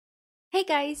Hey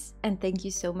guys, and thank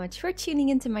you so much for tuning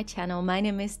into my channel. My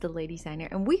name is DeLadysigner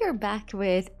and we are back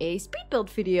with a speed build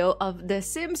video of The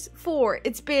Sims 4.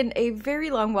 It's been a very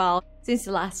long while since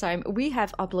the last time we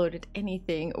have uploaded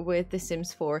anything with The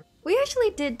Sims 4. We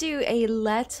actually did do a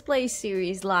Let's Play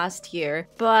series last year,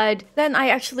 but then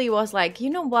I actually was like, you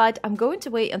know what, I'm going to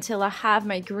wait until I have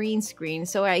my green screen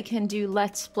so I can do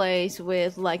Let's Plays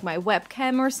with like my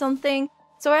webcam or something.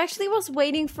 So I actually was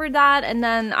waiting for that, and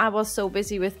then I was so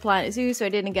busy with Planet Zoo, so I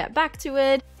didn't get back to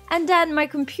it. And then my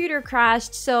computer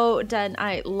crashed, so then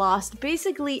I lost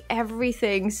basically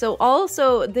everything. So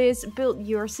also this build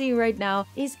you're seeing right now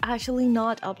is actually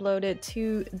not uploaded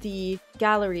to the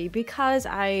gallery because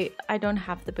I don't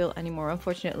have the build anymore,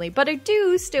 unfortunately. But I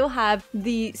do still have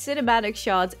the cinematic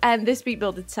shots and the speed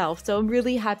build itself. So I'm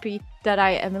really happy that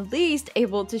I am at least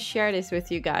able to share this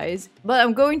with you guys. But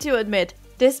I'm going to admit,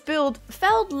 this build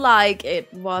felt like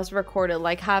it was recorded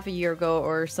like half a year ago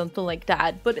or something like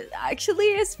that, but it actually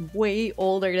is way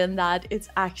older than that. It's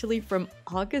actually from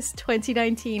August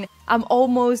 2019. I'm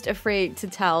almost afraid to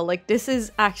tell, like this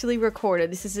is actually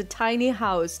recorded. This is a tiny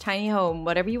house, tiny home,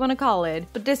 whatever you want to call it.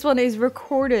 But this one is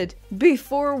recorded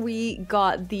before we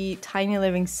got the Tiny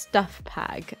Living stuff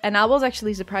pack. And I was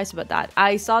actually surprised about that.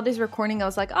 I saw this recording, I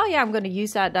was like, oh yeah, I'm going to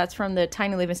use that. That's from the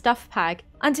Tiny Living stuff pack.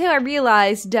 Until I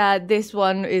realized that this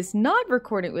one is not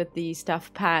recorded with the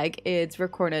stuff pack. It's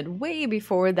recorded way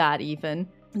before that even.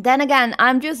 Then again,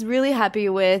 I'm just really happy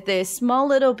with this small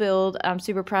little build. I'm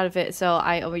super proud of it, so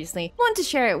I obviously want to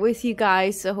share it with you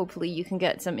guys, so hopefully you can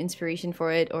get some inspiration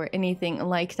for it or anything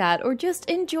like that, or just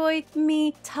enjoy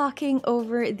me talking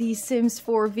over the Sims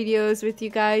 4 videos with you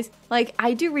guys. Like,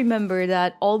 I do remember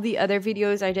that all the other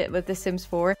videos I did with The Sims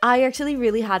 4, I actually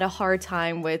really had a hard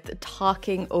time with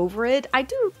talking over it. I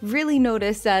do really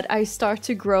notice that I start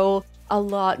to grow a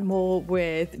lot more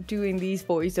with doing these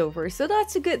voiceovers, so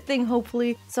that's a good thing,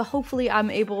 hopefully. So hopefully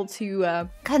I'm able to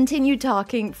continue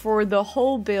talking for the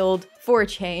whole build for a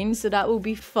change, so that will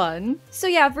be fun. So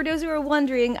yeah, for those who are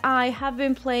wondering, I have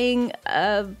been playing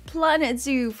Planet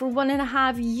Zoo for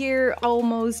 1.5 years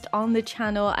almost on the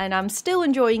channel, and I'm still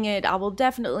enjoying it. I will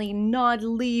definitely not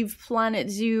leave Planet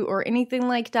Zoo or anything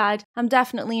like that. I'm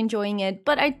definitely enjoying it,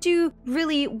 but I do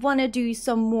really want to do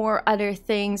some more other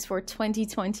things for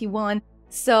 2021.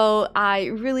 So I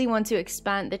really want to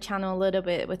expand the channel a little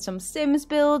bit with some Sims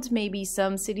builds, maybe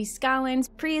some City Skylines.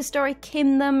 Prehistoric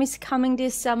Kingdom is coming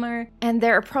this summer, and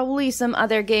there are probably some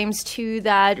other games too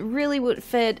that really would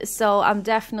fit, so I'm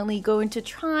definitely going to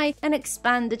try and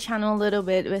expand the channel a little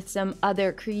bit with some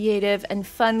other creative and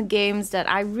fun games that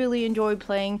I really enjoy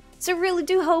playing. So really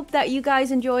do hope that you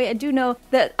guys enjoy. I do know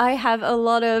that I have a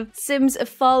lot of Sims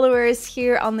followers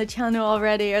here on the channel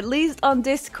already. At least on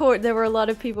Discord, there were a lot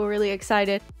of people really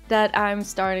excited that I'm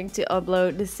starting to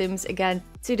upload The Sims again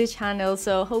to the channel.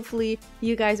 So hopefully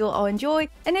you guys will all enjoy.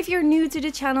 And if you're new to the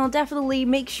channel, definitely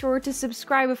make sure to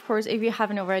subscribe, of course, if you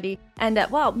haven't already. And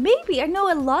well, maybe I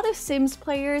know a lot of Sims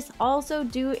players also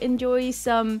do enjoy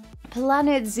some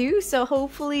Planet Zoo, so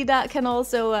hopefully that can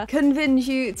also convince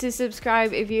you to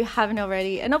subscribe if you haven't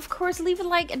already. And of course, leave a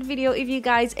like at the video if you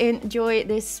guys enjoy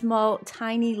this small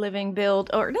tiny living build,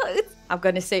 or no, I'm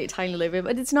gonna say tiny living,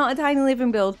 but it's not a tiny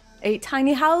living build, a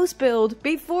tiny house build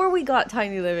before we got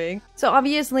tiny living. So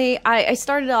obviously I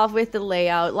started off with the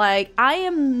layout. Like, I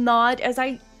am not, as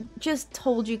I just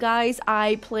told you guys,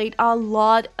 I played a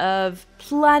lot of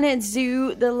Planet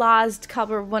Zoo the last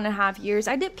couple of 1.5 years.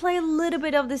 I did play a little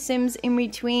bit of The Sims in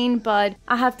between, but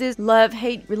I have this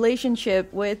love-hate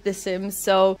relationship with The Sims,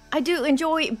 so I do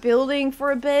enjoy building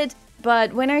for a bit.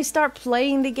 But when I start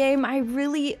playing the game, I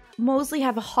really mostly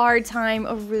have a hard time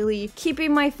of really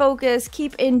keeping my focus,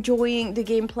 keep enjoying the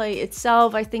gameplay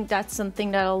itself. I think that's something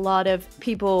that a lot of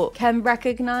people can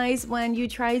recognize when you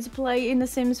try to play in The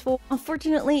Sims 4.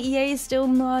 Unfortunately, EA is still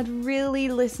not really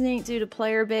listening to the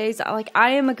player base. Like,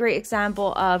 I am a great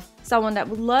example of someone that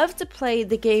would love to play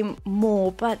the game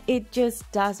more, but it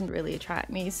just doesn't really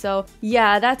attract me. So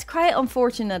yeah, that's quite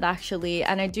unfortunate actually,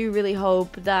 and I do really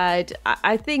hope that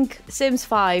I think Sims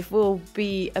 5 will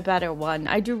be a better one.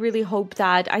 I do really hope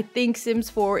that. I think Sims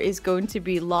 4 is going to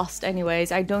be lost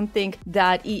anyways. I don't think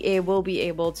that EA will be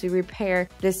able to repair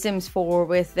the Sims 4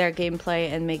 with their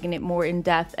gameplay and making it more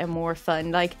in-depth and more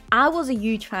fun. Like, I was a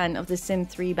huge fan of The Sims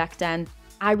 3 back then.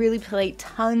 I really played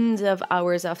tons of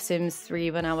hours of Sims 3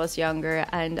 when I was younger,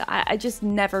 and I just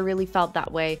never really felt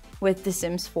that way with The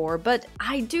Sims 4. But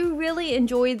I do really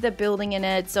enjoy the building in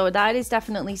it, so that is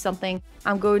definitely something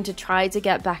I'm going to try to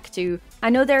get back to.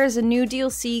 I know there is a new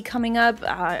DLC coming up.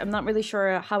 I'm not really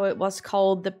sure how it was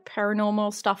called, the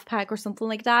Paranormal Stuff Pack or something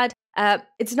like that.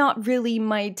 It's not really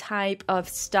my type of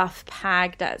stuff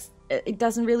pack. It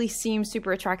doesn't really seem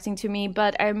super attracting to me,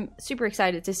 but I'm super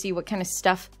excited to see what kind of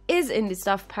stuff is in the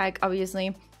stuff pack,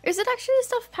 obviously. Is it actually a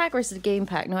stuff pack or is it a game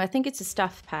pack? No, I think it's a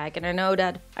stuff pack, and I know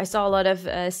that I saw a lot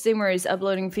of simmers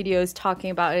uploading videos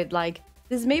talking about it, like,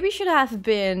 this maybe should have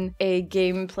been a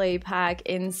gameplay pack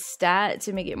instead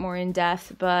to make it more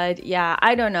in-depth, but yeah,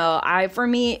 I don't know. For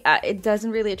me, it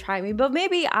doesn't really attract me, but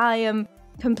maybe I am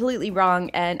completely wrong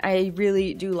and I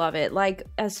really do love it. Like,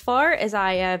 as far as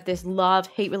I have this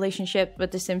love-hate relationship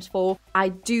with The Sims 4, I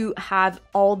do have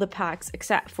all the packs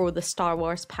except for the Star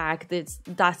Wars pack.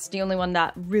 That's the only one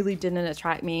that really didn't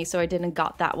attract me, so I didn't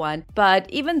got that one. But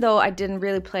even though I didn't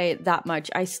really play it that much,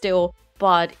 I still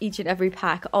bought each and every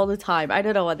pack all the time. I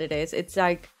don't know what it is. It's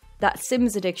like that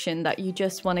Sims addiction that you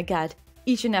just want to get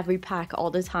each and every pack all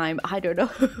the time. I don't know.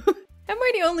 Am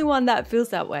I the only one that feels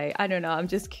that way? I don't know. I'm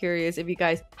just curious if you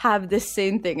guys have the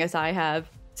same thing as I have.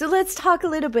 So let's talk a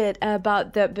little bit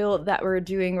about the build that we're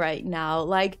doing right now.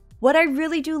 Like, what I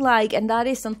really do like, and that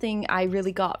is something I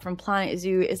really got from Planet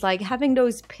Zoo, is like having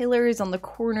those pillars on the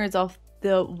corners of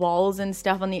the walls and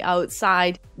stuff on the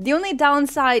outside. The only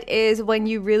downside is when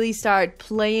you really start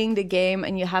playing the game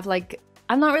and you have like,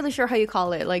 I'm not really sure how you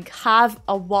call it, like have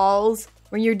a walls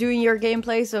when you're doing your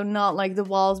gameplay, so not like the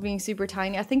walls being super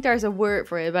tiny. I think there's a word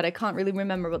for it, but I can't really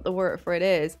remember what the word for it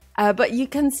is. But you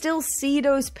can still see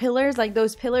those pillars, like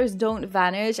those pillars don't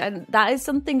vanish, and that is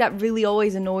something that really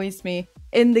always annoys me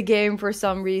in the game for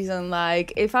some reason.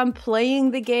 Like, if I'm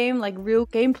playing the game, like real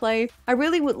gameplay, I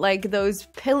really would like those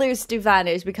pillars to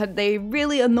vanish because they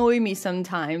really annoy me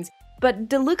sometimes.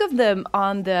 But the look of them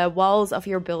on the walls of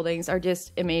your buildings are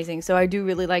just amazing. So I do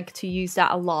really like to use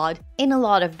that a lot in a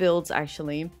lot of builds,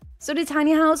 actually. So the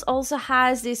tiny house also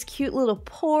has this cute little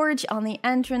porch on the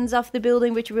entrance of the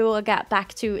building, which we will get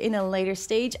back to in a later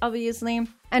stage, obviously.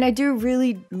 And I do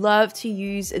really love to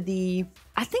use the...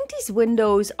 I think these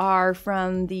windows are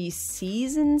from the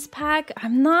Seasons pack.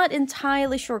 I'm not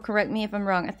entirely sure, correct me if I'm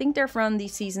wrong. I think they're from the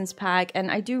Seasons pack,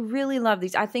 and I do really love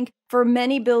these. I think for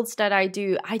many builds that I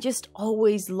do, I just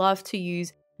always love to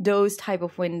use those type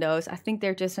of windows. I think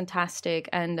they're just fantastic,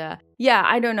 and yeah,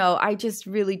 I don't know, I just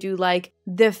really do like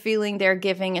the feeling they're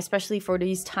giving, especially for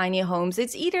these tiny homes.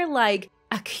 It's either like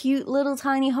a cute little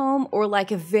tiny home or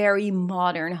like a very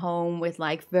modern home with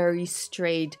like very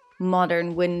straight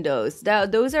modern windows.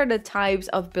 Those are the types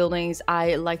of buildings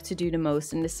I like to do the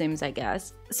most in The Sims, I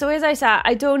guess. So as I said,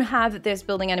 I don't have this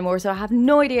building anymore, so I have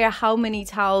no idea how many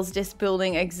tiles this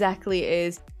building exactly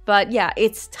is. But yeah,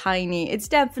 it's tiny. It's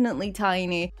definitely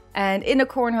tiny. And in a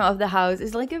corner of the house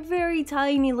is like a very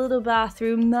tiny little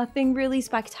bathroom. Nothing really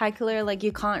spectacular. Like,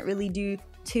 you can't really do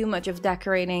too much of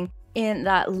decorating in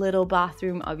that little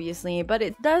bathroom, obviously, but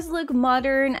it does look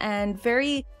modern and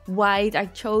very white. I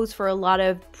chose for a lot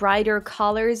of brighter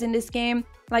colors in this game.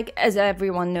 Like, as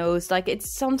everyone knows, like,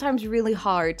 it's sometimes really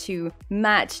hard to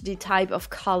match the type of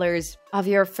colors of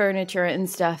your furniture and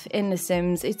stuff in The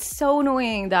Sims. It's so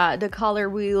annoying that the color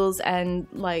wheels and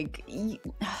like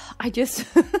I just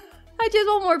I just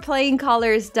want more plain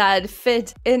colors that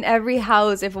fit in every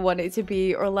house if I want it to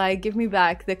be, or like give me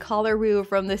back the color wheel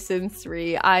from The Sims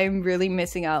 3. I'm really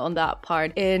missing out on that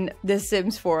part in The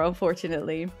Sims 4,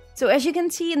 unfortunately. So as you can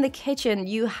see in the kitchen,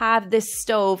 you have this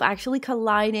stove actually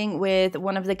colliding with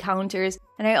one of the counters.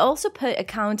 And I also put a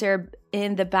counter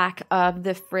in the back of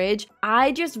the fridge.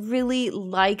 I just really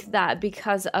like that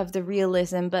because of the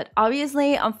realism. But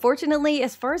obviously, unfortunately,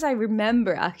 as far as I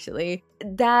remember, actually,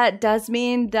 that does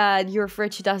mean that your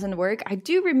fridge doesn't work. I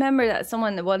do remember that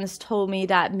someone once told me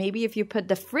that maybe if you put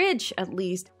the fridge at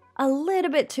least a little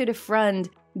bit to the front,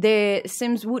 the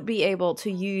Sims would be able to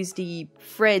use the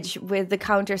fridge with the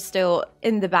counter still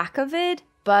in the back of it.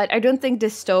 But I don't think the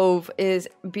stove is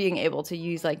being able to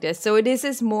use like this. So this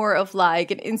is more of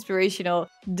like an inspirational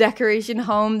decoration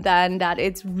home than that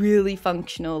it's really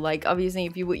functional. Like, obviously,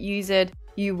 if you would use it,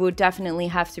 you would definitely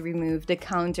have to remove the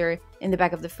counter in the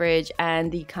back of the fridge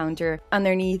and the counter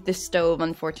underneath the stove,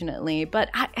 unfortunately.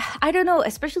 But I don't know,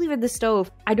 especially with the stove,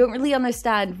 I don't really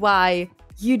understand why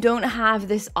you don't have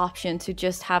this option to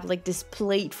just have like this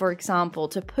plate, for example,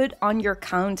 to put on your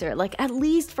counter. Like, at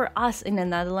least for us in the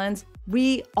Netherlands,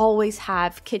 we always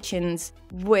have kitchens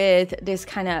with this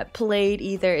kind of plate.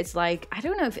 Either it's like, I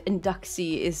don't know if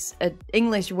inductie is an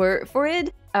English word for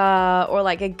it, or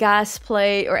like a gas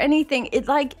plate or anything.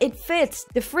 It fits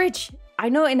the fridge. I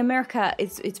know in America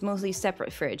it's mostly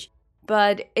separate fridge,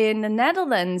 but in the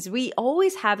Netherlands we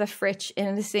always have a fridge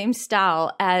in the same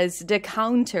style as the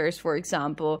counters, for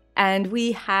example. And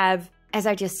we have, as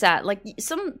I just said, like,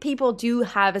 some people do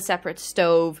have a separate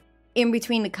stove in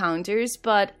between the counters,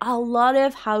 but a lot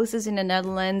of houses in the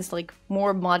Netherlands, like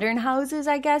more modern houses,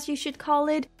 I guess you should call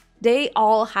it, they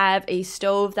all have a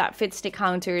stove that fits the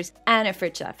counters and a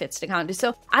fridge that fits the counters.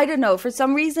 So I don't know, for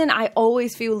some reason, I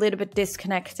always feel a little bit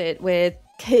disconnected with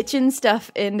kitchen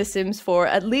stuff in The Sims 4.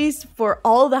 At least for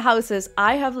all the houses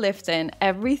I have lived in,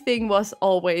 everything was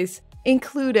always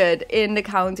included in the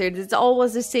counters. It's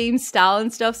always the same style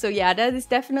and stuff. So yeah, that is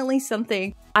definitely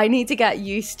something I need to get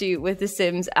used to with The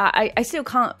Sims. I still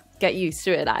can't get used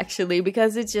to it actually,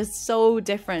 because it's just so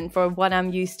different from what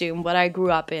I'm used to and what I grew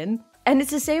up in. And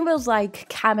it's the same with like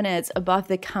cabinets above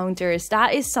the counters.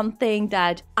 That is something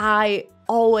that I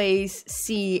always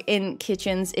see in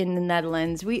kitchens in the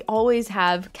Netherlands. We always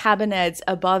have cabinets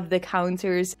above the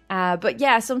counters. But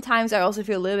yeah, sometimes I also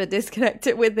feel a little bit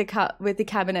disconnected with the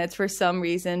cabinets for some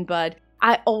reason. But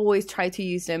I always try to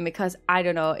use them because, I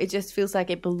don't know, it just feels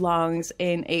like it belongs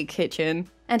in a kitchen.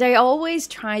 And I always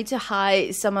try to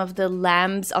hide some of the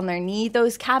lamps underneath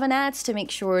those cabinets to make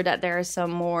sure that there is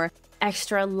some more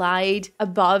extra light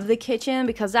above the kitchen,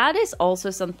 because that is also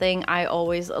something I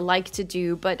always like to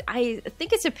do. But I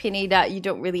think it's a pity that you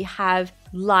don't really have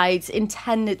lights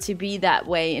intended to be that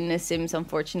way in The Sims,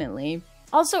 unfortunately.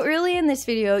 Also, early in this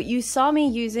video, you saw me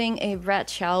using a red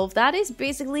shelf. That is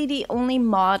basically the only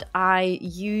mod I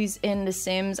use in The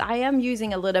Sims. I am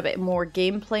using a little bit more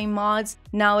gameplay mods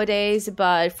nowadays,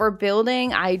 but for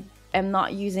building, I am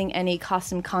not using any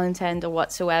custom content or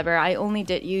whatsoever. I only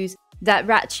did use that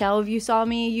rat shelf you saw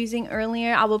me using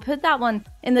earlier. I will put that one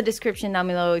in the description down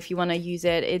below if you want to use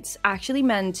it. It's actually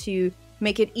meant to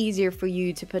make it easier for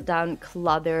you to put down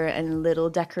clutter and little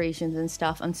decorations and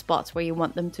stuff on spots where you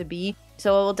want them to be.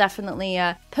 So I will definitely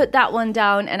put that one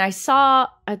down. And I saw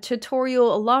a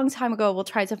tutorial a long time ago. We'll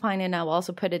try to find it and I will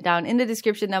also put it down in the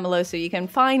description down below so you can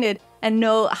find it and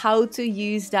know how to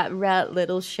use that red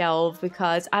little shelf,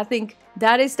 because I think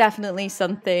that is definitely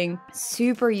something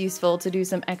super useful to do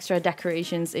some extra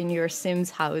decorations in your Sims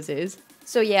houses.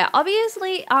 So yeah,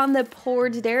 obviously on the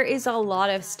porch there is a lot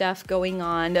of stuff going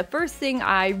on. The first thing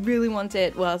I really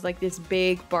wanted was like this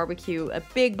big barbecue. A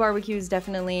big barbecue is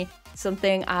definitely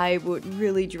something I would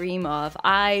really dream of.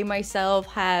 I myself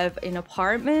have an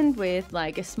apartment with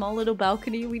like a small little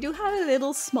balcony. We do have a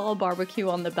little small barbecue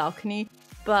on the balcony,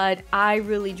 but I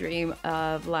really dream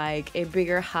of like a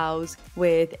bigger house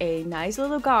with a nice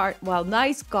little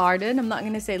nice garden. I'm not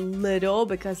gonna say little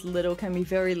because little can be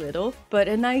very little, but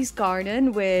a nice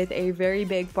garden with a very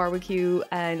big barbecue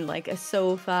and like a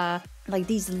sofa, like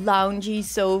these loungy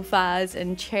sofas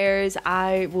and chairs.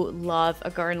 I would love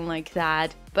a garden like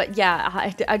that. But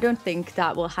yeah, I don't think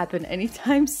that will happen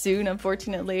anytime soon,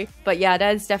 unfortunately. But yeah,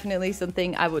 that is definitely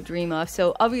something I would dream of.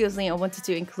 So obviously I wanted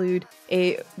to include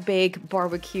a big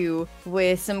barbecue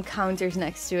with some counters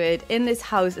next to it in this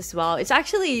house as well. It's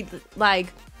actually like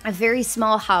a very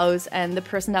small house, and the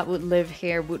person that would live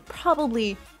here would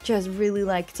probably just really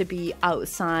like to be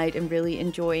outside and really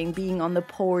enjoying being on the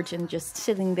porch and just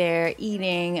sitting there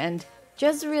eating and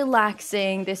just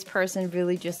relaxing. This person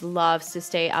really just loves to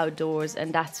stay outdoors,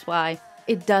 and that's why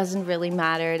it doesn't really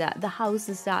matter that the house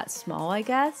is that small, I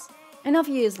guess. And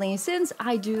obviously, since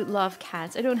I do love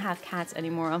cats, I don't have cats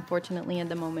anymore, unfortunately, at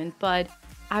the moment, but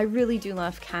I really do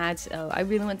love cats. So I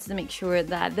really wanted to make sure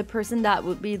that the person that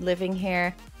would be living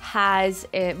here has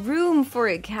a room for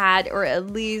a cat, or at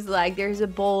least like there's a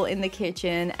bowl in the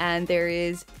kitchen and there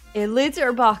is a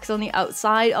litter box on the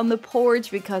outside on the porch,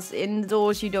 because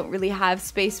indoors you don't really have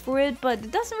space for it. But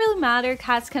it doesn't really matter.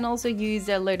 Cats can also use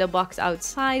their litter box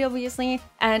outside, obviously.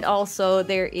 And also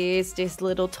there is this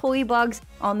little toy box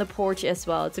on the porch as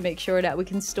well to make sure that we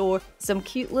can store some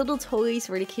cute little toys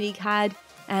for the kitty cat.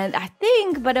 And I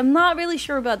think, but I'm not really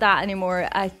sure about that anymore,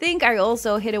 I think I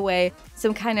also hid away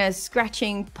some kind of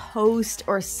scratching post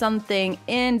or something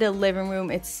in the living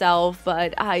room itself,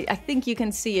 but I think you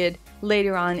can see it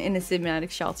later on in the cinematic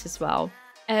shots as well.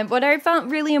 And what I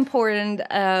found really important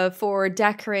for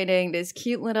decorating this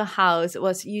cute little house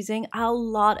was using a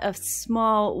lot of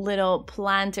small little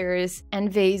planters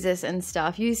and vases and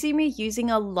stuff. You see me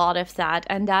using a lot of that,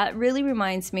 and that really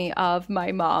reminds me of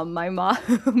my mom. My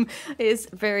mom is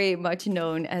very much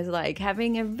known as like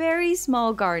having a very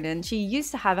small garden. She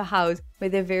used to have a house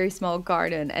with a very small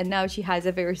garden, and now she has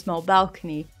a very small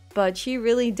balcony. But she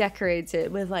really decorates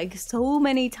it with like so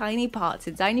many tiny pots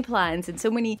and tiny plants and so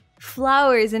many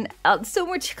flowers and so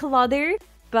much clutter.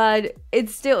 But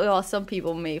it's still, well, some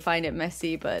people may find it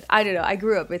messy, but I don't know, I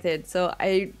grew up with it. So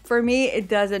for me, it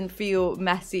doesn't feel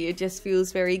messy. It just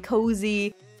feels very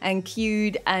cozy and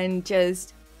cute and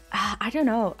just, I don't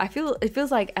know. It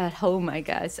feels like at home, I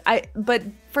guess. But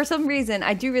for some reason,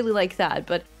 I do really like that.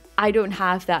 But I don't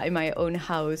have that in my own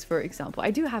house, for example. I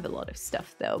do have a lot of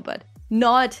stuff though, but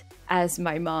not as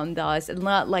my mom does, and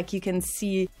not like you can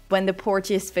see when the porch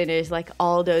is finished, like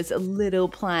all those little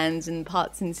plants and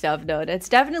pots and stuff. No, that's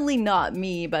definitely not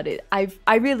me, but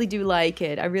I really do like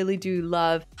it. I really do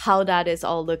love how that is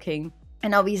all looking.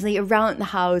 And obviously around the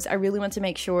house, I really want to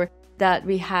make sure that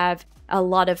we have a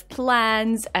lot of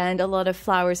plants and a lot of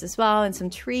flowers as well, and some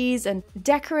trees, and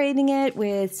decorating it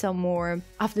with some more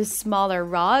of the smaller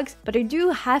rocks. But I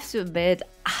do have to admit,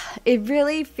 it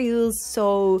really feels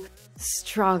so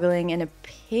struggling and a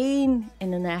pain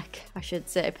in the neck, I should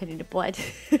say, a pain in the butt,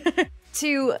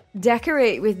 to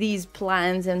decorate with these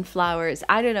plants and flowers.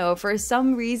 I don't know, for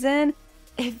some reason,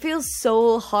 it feels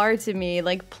so hard to me.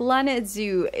 Like Planet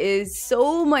Zoo is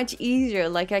so much easier.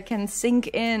 Like I can sink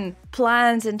in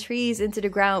plants and trees into the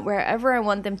ground wherever I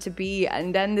want them to be.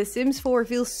 And then The Sims 4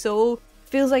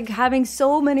 feels like having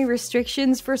so many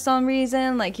restrictions for some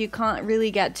reason. Like you can't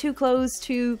really get too close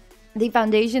to the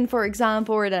foundation, for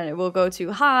example, or then it will go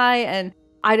too high. And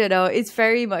I don't know, it's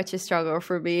very much a struggle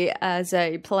for me as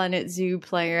a Planet Zoo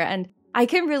player. And I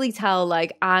can really tell,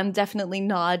 like, I'm definitely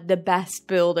not the best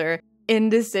builder in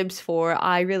The Sims 4.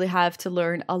 I really have to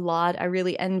learn a lot. I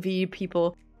really envy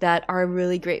people that are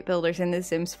really great builders in The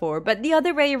Sims 4. But the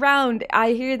other way around,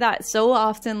 I hear that so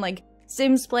often, like,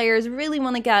 Sims players really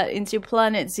want to get into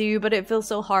Planet Zoo, but it feels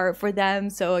so hard for them.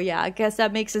 So yeah, I guess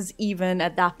that makes us even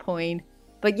at that point.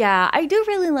 But yeah, I do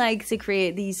really like to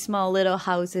create these small little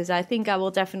houses. I think I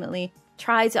will definitely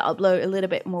try to upload a little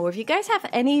bit more. If you guys have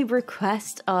any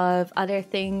requests of other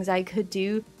things I could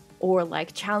do, or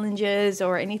like challenges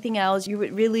or anything else you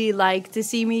would really like to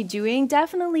see me doing,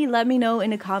 definitely let me know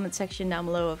in the comment section down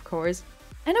below, of course.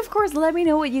 And of course, let me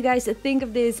know what you guys think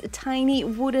of this tiny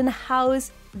wooden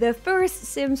house. The first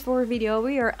Sims 4 video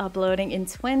we are uploading in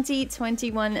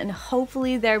 2021, and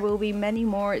hopefully there will be many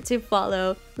more to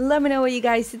follow. Let me know what you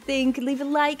guys think. Leave a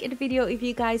like in the video if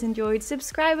you guys enjoyed.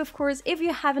 Subscribe, of course, if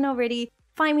you haven't already.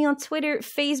 Find me on Twitter,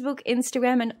 Facebook,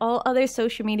 Instagram, and all other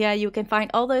social media. You can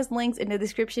find all those links in the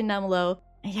description down below.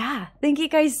 And yeah, thank you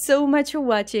guys so much for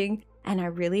watching, and I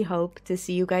really hope to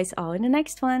see you guys all in the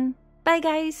next one. Bye,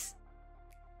 guys!